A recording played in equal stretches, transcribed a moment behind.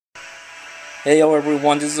Hey yo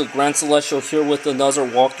everyone, this is a Grand Celestial here with another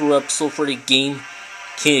walkthrough episode for the game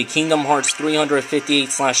Kingdom Hearts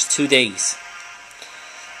 358/2 days.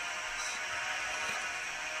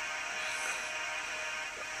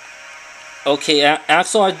 Okay,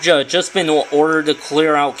 Axel had just been ordered to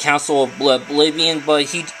clear out Castle of Oblivion, but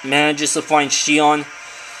he manages to find Xion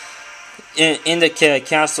in the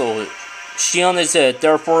castle. Xion is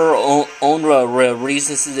therefore own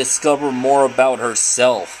reasons to discover more about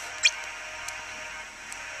herself.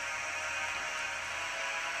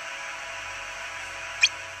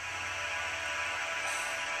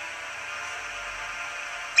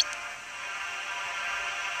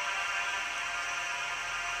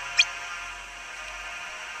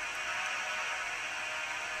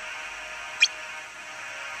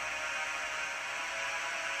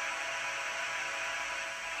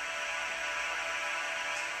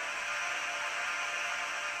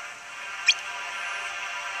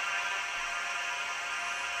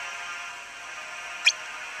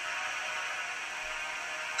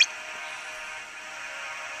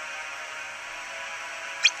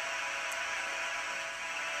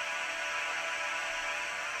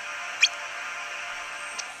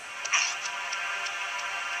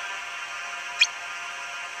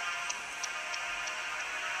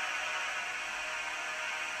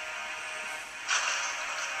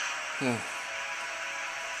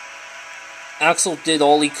 Axel did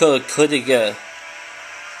all he could to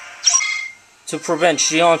prevent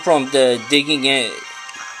Xion from digging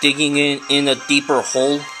in a deeper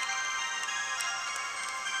hole.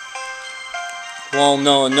 Well,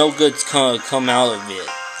 no good's come out of it.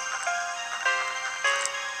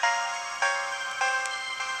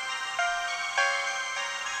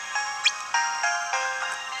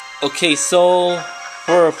 Okay, so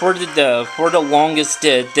for the longest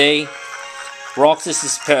day, Roxas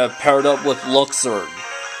is paired up with Luxord.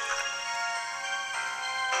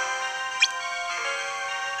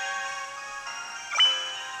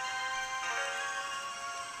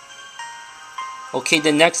 Okay,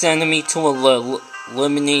 the next enemy to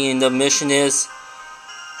eliminate in the mission is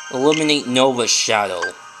eliminate Nova's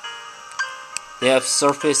Shadow. They have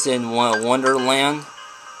surfaced in Wonderland.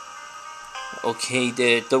 Okay,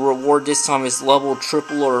 the reward this time is level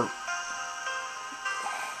triple, or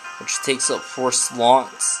which takes up 4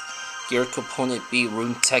 slots. Gear component B,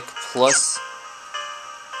 Rune Tech Plus.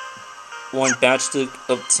 1 badge to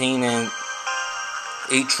obtain and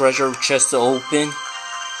 8 treasure chests to open.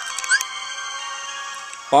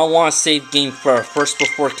 But I want to save game first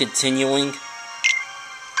before continuing.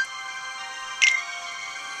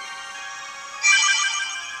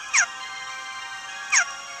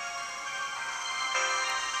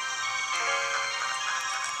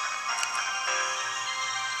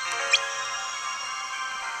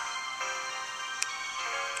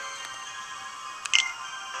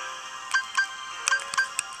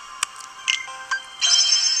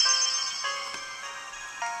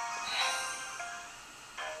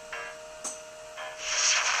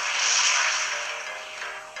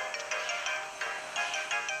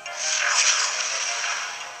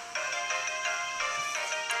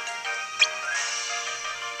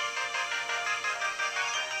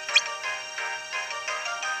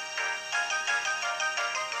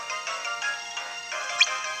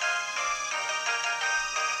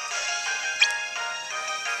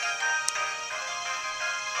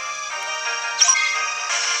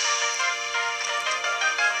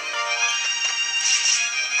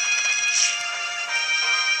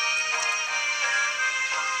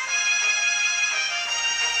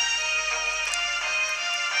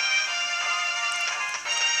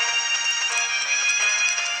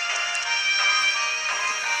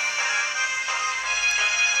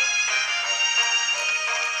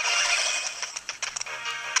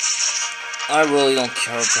 I really don't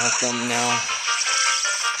care about them now.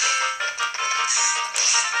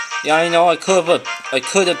 Yeah, I know I could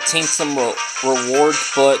obtain some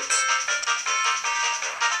rewards, but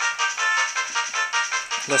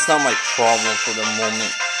that's not my problem for the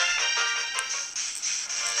moment.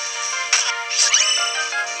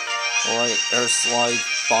 Alright, air slide,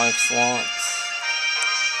 5 slots.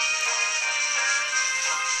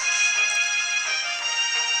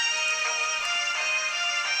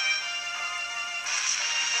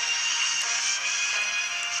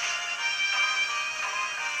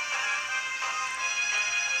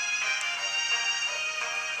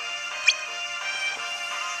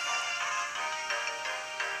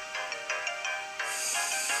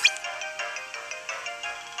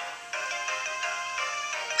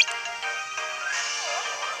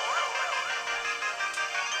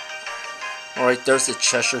 Alright, there's the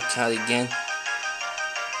Cheshire Cat again.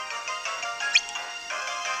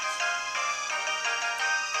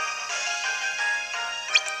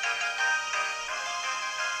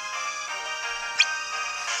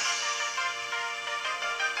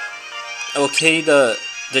 Okay, the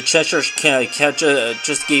Cheshire Cat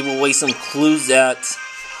just gave away some clues that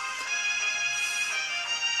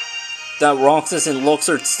Roxas and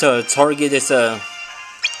Luxor's target is and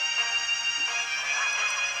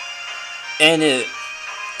it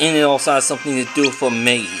also has something to do with a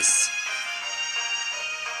maze.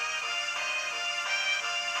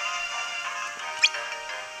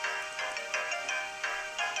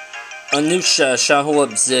 A new shadow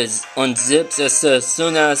unzips as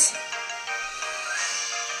soon as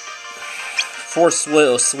 4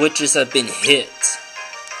 switches have been hit.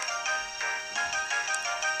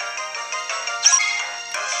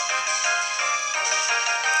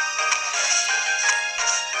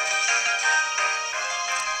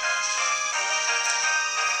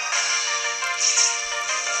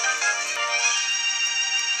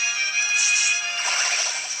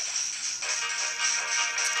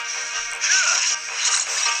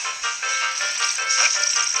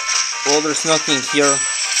 Well, there's nothing here.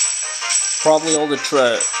 Probably all the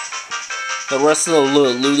rest of the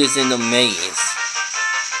loot is in the maze.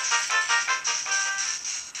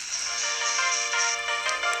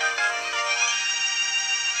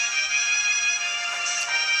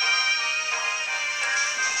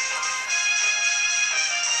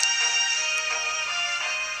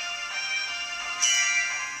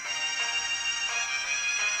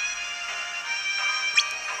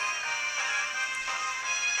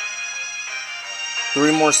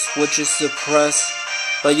 Three more switches to press,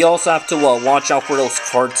 but you also have to watch out for those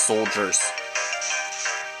card soldiers.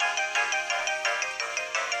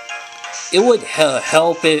 It would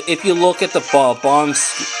help if you look at the bottom on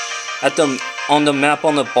the map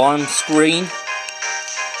on the bottom screen.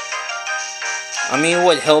 I mean, it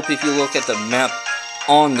would help if you look at the map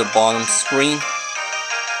on the bottom screen.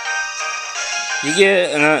 You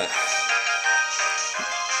get an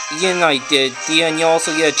idea, and you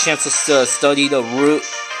also get a chance to study the route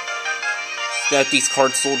that these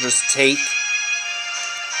card soldiers take.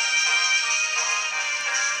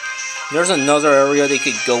 There's another area they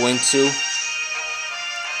could go into.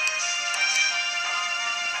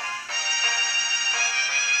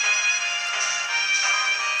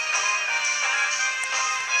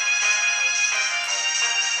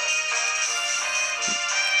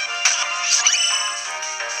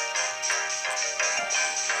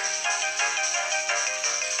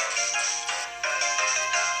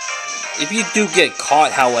 If you do get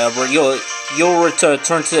caught, however, you'll return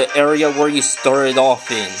to the area where you started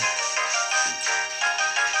off in.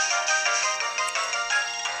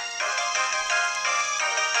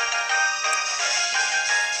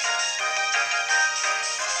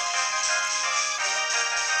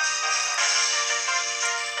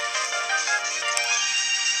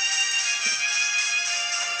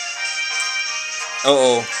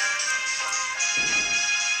 Uh-oh.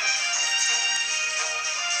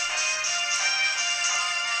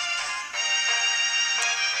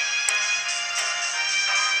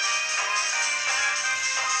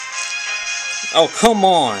 Oh, come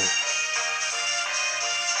on.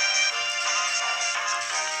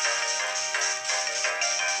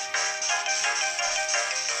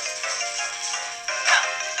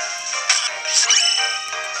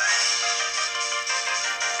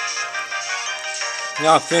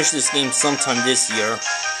 Yeah, I'll finish this game sometime this year.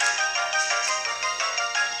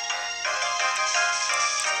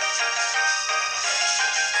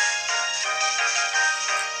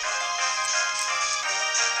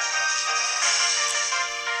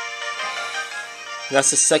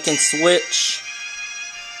 That's the second switch.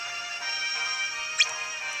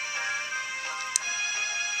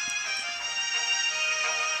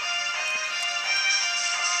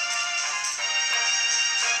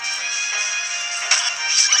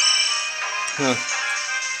 Huh.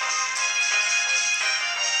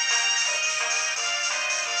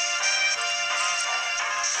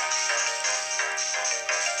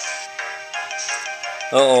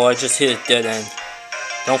 Uh-oh, I just hit a dead end.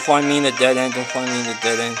 Don't find me in the dead end, don't find me in the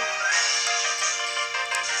dead end.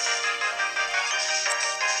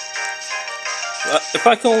 If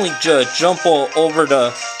I can only jump over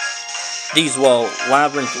these,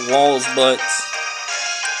 labyrinth walls, but...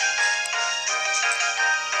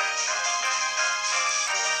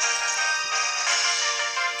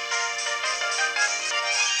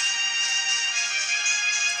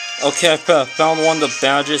 Okay, I found one of the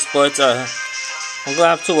badges, but I'm gonna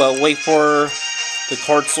have to wait for the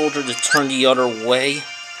card soldier to turn the other way.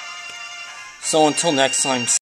 So until next time.